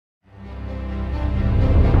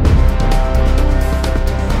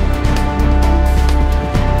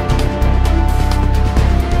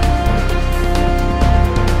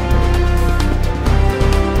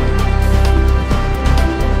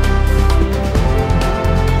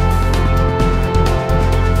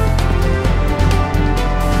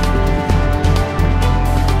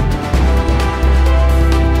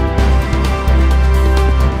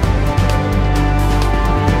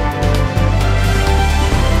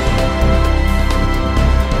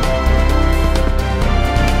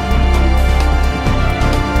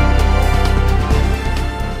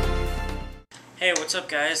what's up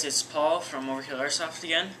guys, it's Paul from Airsoft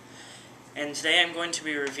again, and today I'm going to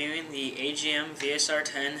be reviewing the AGM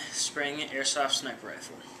VSR10 Spring Airsoft Sniper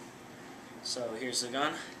Rifle. So here's the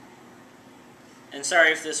gun, and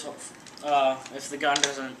sorry if the gun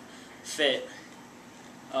doesn't fit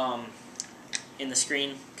in the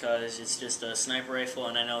screen, because it's just a sniper rifle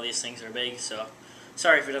and I know these things are big, so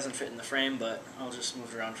sorry if it doesn't fit in the frame, but I'll just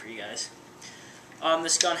move it around for you guys.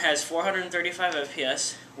 This gun has 435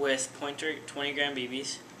 FPS with .20 gram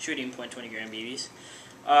BBs, shooting .20 gram BBs.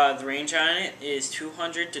 The range on it is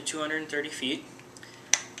 200 to 230 feet,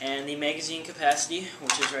 and the magazine capacity,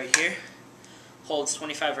 which is right here, holds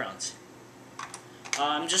 25 rounds.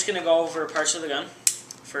 I'm just going to go over parts of the gun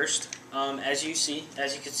first. As you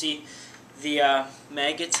can see, the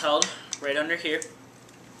mag gets held right under here,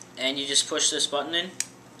 and you just push this button in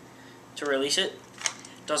to release it.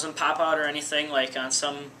 Doesn't pop out or anything like on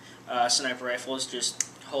some sniper rifles. Just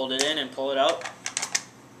hold it in and pull it out.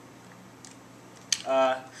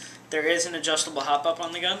 There is an adjustable hop-up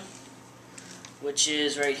on the gun, which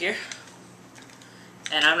is right here.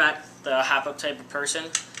 And I'm not the hop-up type of person,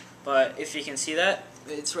 but if you can see that,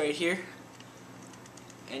 it's right here.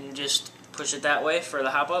 And you just push it that way for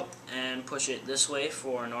the hop-up, and push it this way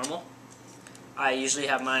for normal. I usually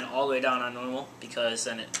have mine all the way down on normal, because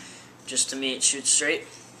then to me it shoots straight.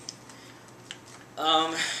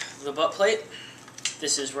 The butt plate,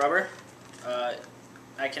 this is rubber.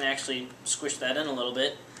 I can actually squish that in a little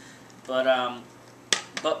bit, but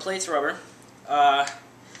butt plate's rubber.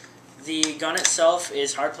 The gun itself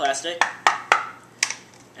is hard plastic,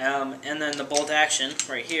 and then the bolt action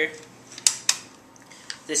right here,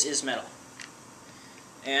 this is metal.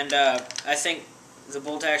 And I think the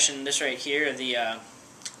bolt action, this right here, the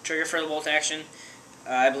trigger for the bolt action,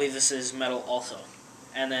 I believe this is metal also.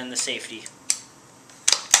 And then the safety.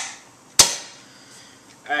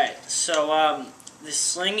 Alright, so the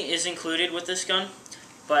sling is included with this gun,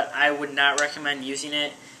 but I would not recommend using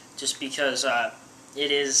it just because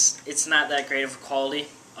it's not that great of a quality.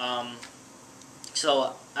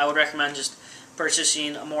 So I would recommend just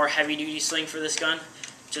purchasing a more heavy-duty sling for this gun,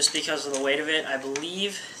 just because of the weight of it. I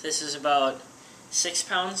believe this is about 6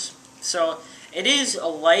 pounds. So it is a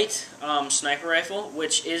light sniper rifle,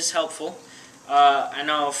 which is helpful. I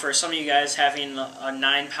know for some of you guys, having a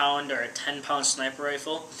 9-pound or a 10-pound sniper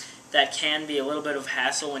rifle, that can be a little bit of a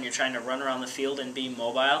hassle when you're trying to run around the field and be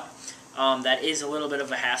mobile. That is a little bit of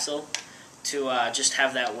a hassle to just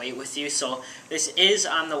have that weight with you. So this is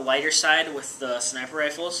on the lighter side with the sniper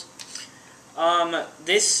rifles. By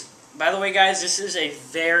the way, guys, this is a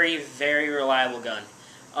very, very reliable gun.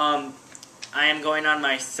 I am going on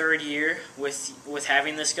my 3rd year with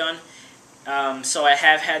having this gun. So I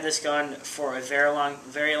have had this gun for a very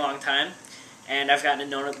long time, and I've gotten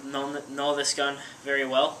to know this gun very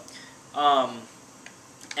well.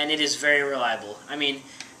 And it is very reliable. I mean,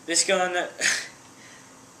 this gun,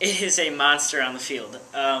 it is a monster on the field.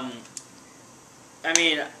 I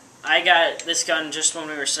mean, I got this gun just when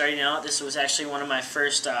we were starting out. This was actually one of my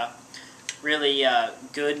first really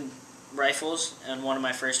good rifles, and one of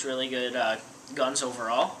my first really good guns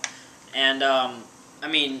overall. And I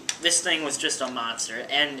mean, this thing was just a monster,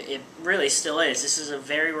 and it really still is. This is a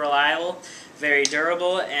very reliable, very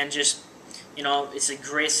durable, and just, you know, it's a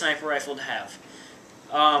great sniper rifle to have.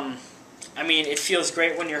 I mean, it feels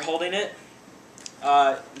great when you're holding it.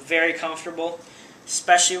 Very comfortable,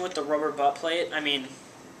 especially with the rubber butt plate. I mean,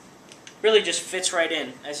 really just fits right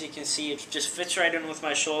in. As you can see, it just fits right in with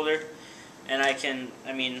my shoulder, and I can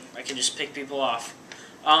just pick people off.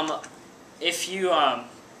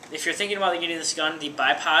 If you're thinking about getting this gun, the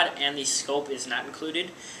bipod and the scope is not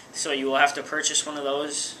included, so you will have to purchase one of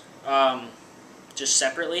those just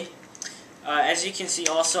separately. As you can see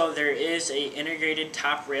also, there is a integrated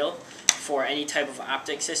top rail for any type of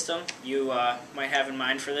optic system you might have in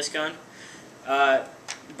mind for this gun,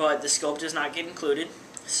 but the scope does not get included,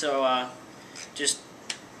 so just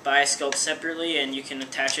buy a scope separately and you can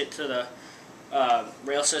attach it to the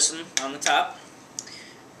rail system on the top.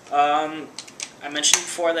 I mentioned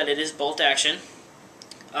before that it is bolt action.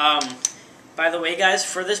 By the way, guys,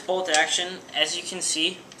 for this bolt action, as you can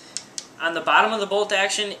see, on the bottom of the bolt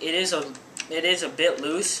action, it is a bit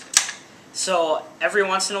loose. So every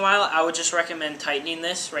once in a while, I would just recommend tightening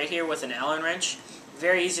this right here with an Allen wrench.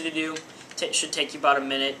 Very easy to do. Should take you about a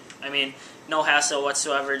minute. I mean, no hassle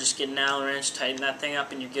whatsoever. Just get an Allen wrench, tighten that thing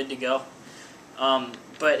up, and you're good to go.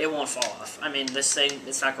 But it won't fall off. I mean, this thing,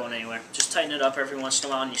 it's not going anywhere. Just tighten it up every once in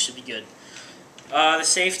a while, and you should be good. The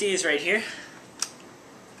safety is right here,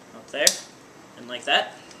 up there, and like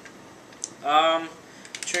that.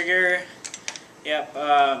 Trigger, Yep.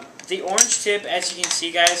 The orange tip, as you can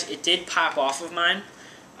see, guys, it did pop off of mine.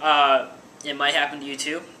 It might happen to you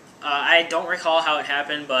too. I don't recall how it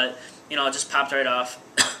happened, but you know, it just popped right off.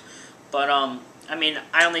 But I mean,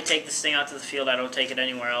 I only take this thing out to the field. I don't take it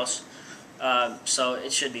anywhere else. So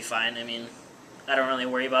it should be fine. I mean, I don't really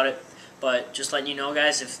worry about it. But just letting you know,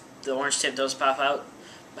 guys, if the orange tip does pop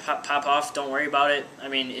off, don't worry about it. I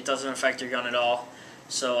mean, it doesn't affect your gun at all.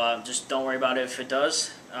 So just don't worry about it if it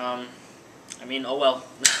does. I mean, oh well.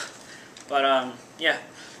 But yeah,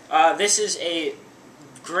 this is a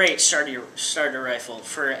great starter rifle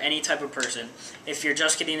for any type of person. If you're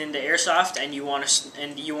just getting into airsoft and you want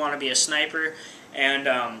to be a sniper,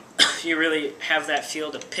 and you really have that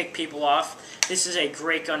feel to pick people off, this is a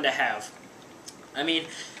great gun to have. I mean,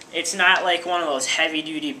 it's not like one of those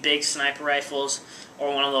heavy-duty big sniper rifles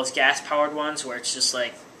or one of those gas-powered ones where it's just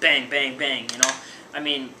like bang, bang, bang, you know? I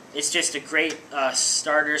mean, it's just a great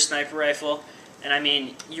starter sniper rifle. And I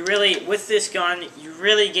mean, you really, with this gun, you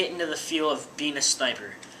really get into the feel of being a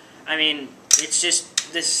sniper. I mean, it's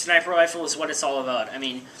just, this sniper rifle is what it's all about. I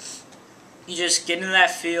mean, you just get into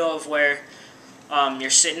that feel of where you're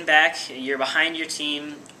sitting back, you're behind your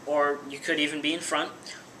team, or you could even be in front,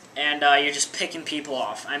 and you're just picking people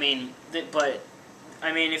off. I mean,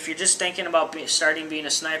 if you're just thinking about starting being a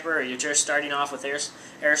sniper, or you're just starting off with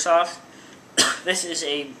airsoft, this is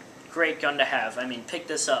a great gun to have. I mean, pick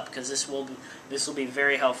this up because this will be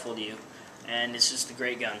very helpful to you, and it's just a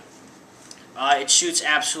great gun. It shoots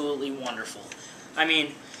absolutely wonderful. I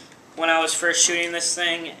mean, when I was first shooting this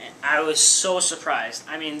thing, I was so surprised.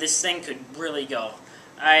 I mean, this thing could really go.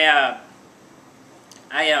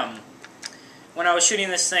 When I was shooting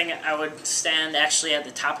this thing, I would stand actually at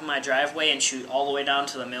the top of my driveway and shoot all the way down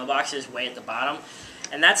to the mailboxes way at the bottom,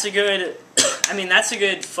 and that's a good. I mean, that's a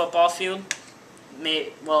good football field.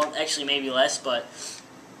 Well, actually, maybe less, but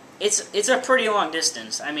it's a pretty long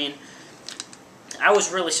distance. I mean, I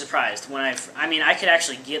was really surprised when I could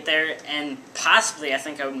actually get there, and possibly I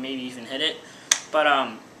think I would maybe even hit it, but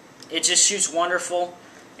it just shoots wonderful.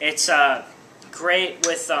 It's great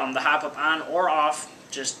with the hop up on or off,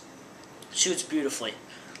 just shoots beautifully.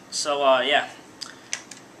 So yeah.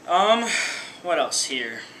 What else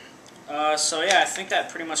here? So yeah, I think that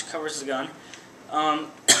pretty much covers the gun.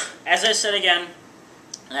 As I said again,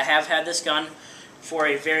 I have had this gun for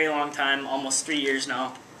a very long time, almost 3 years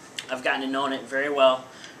now. I've gotten to know it very well.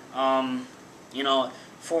 You know,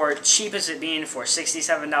 for cheap as it being, for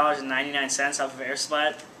 $67.99 off of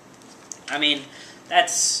Airsplat, I mean,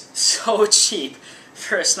 that's so cheap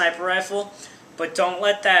for a sniper rifle. But don't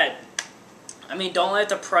let that, don't let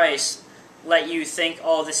the price let you think,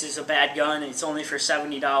 oh, this is a bad gun, it's only for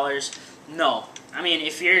 $70. No. I mean,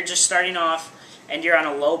 if you're just starting off and you're on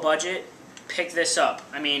a low budget, pick this up.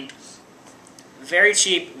 I mean, very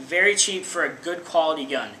cheap for a good quality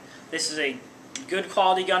gun. This is a good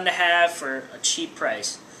quality gun to have for a cheap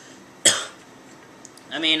price.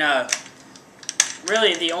 I mean,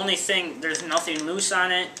 really the only thing, there's nothing loose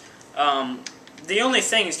on it. The only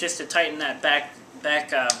thing is just to tighten that back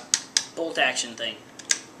bolt action thing.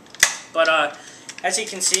 But as you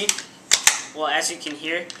can see, well, as you can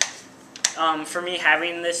hear, for me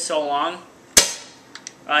having this so long,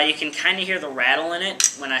 you can kind of hear the rattle in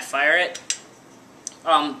it when I fire it.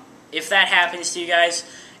 If that happens to you guys,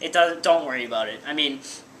 don't worry about it. I mean,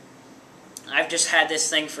 I've just had this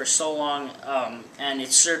thing for so long, and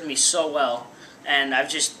it served me so well, and I've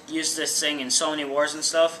just used this thing in so many wars and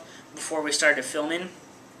stuff before we started filming.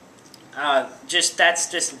 That's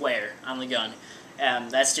just wear on the gun.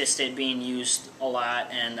 That's just it being used a lot,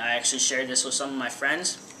 and I actually shared this with some of my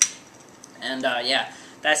friends, and yeah,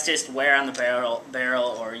 that's just wear on the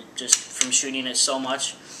barrel, or just from shooting it so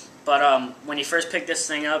much. But when you first pick this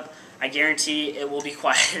thing up, I guarantee it will be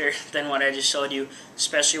quieter than what I just showed you,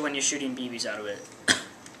 especially when you're shooting BBs out of it.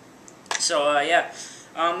 So yeah,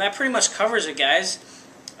 that pretty much covers it, guys.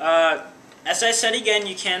 As I said again,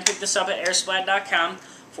 you can pick this up at airsplat.com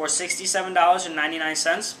for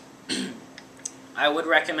 $67.99. I would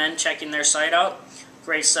recommend checking their site out.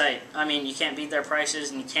 Great site. I mean, you can't beat their prices,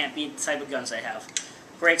 and you can't beat the type of guns they have.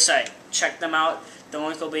 Great site. Check them out. The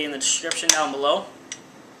link will be in the description down below.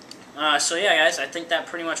 So yeah, guys, I think that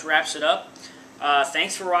pretty much wraps it up.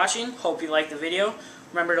 Thanks for watching. Hope you liked the video.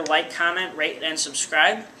 Remember to like, comment, rate, and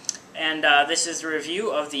subscribe. And this is the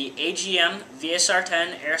review of the AGM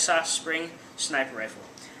VSR10 Airsoft Spring Sniper Rifle.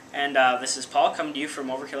 And this is Paul coming to you from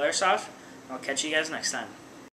Overkill Airsoft. I'll catch you guys next time.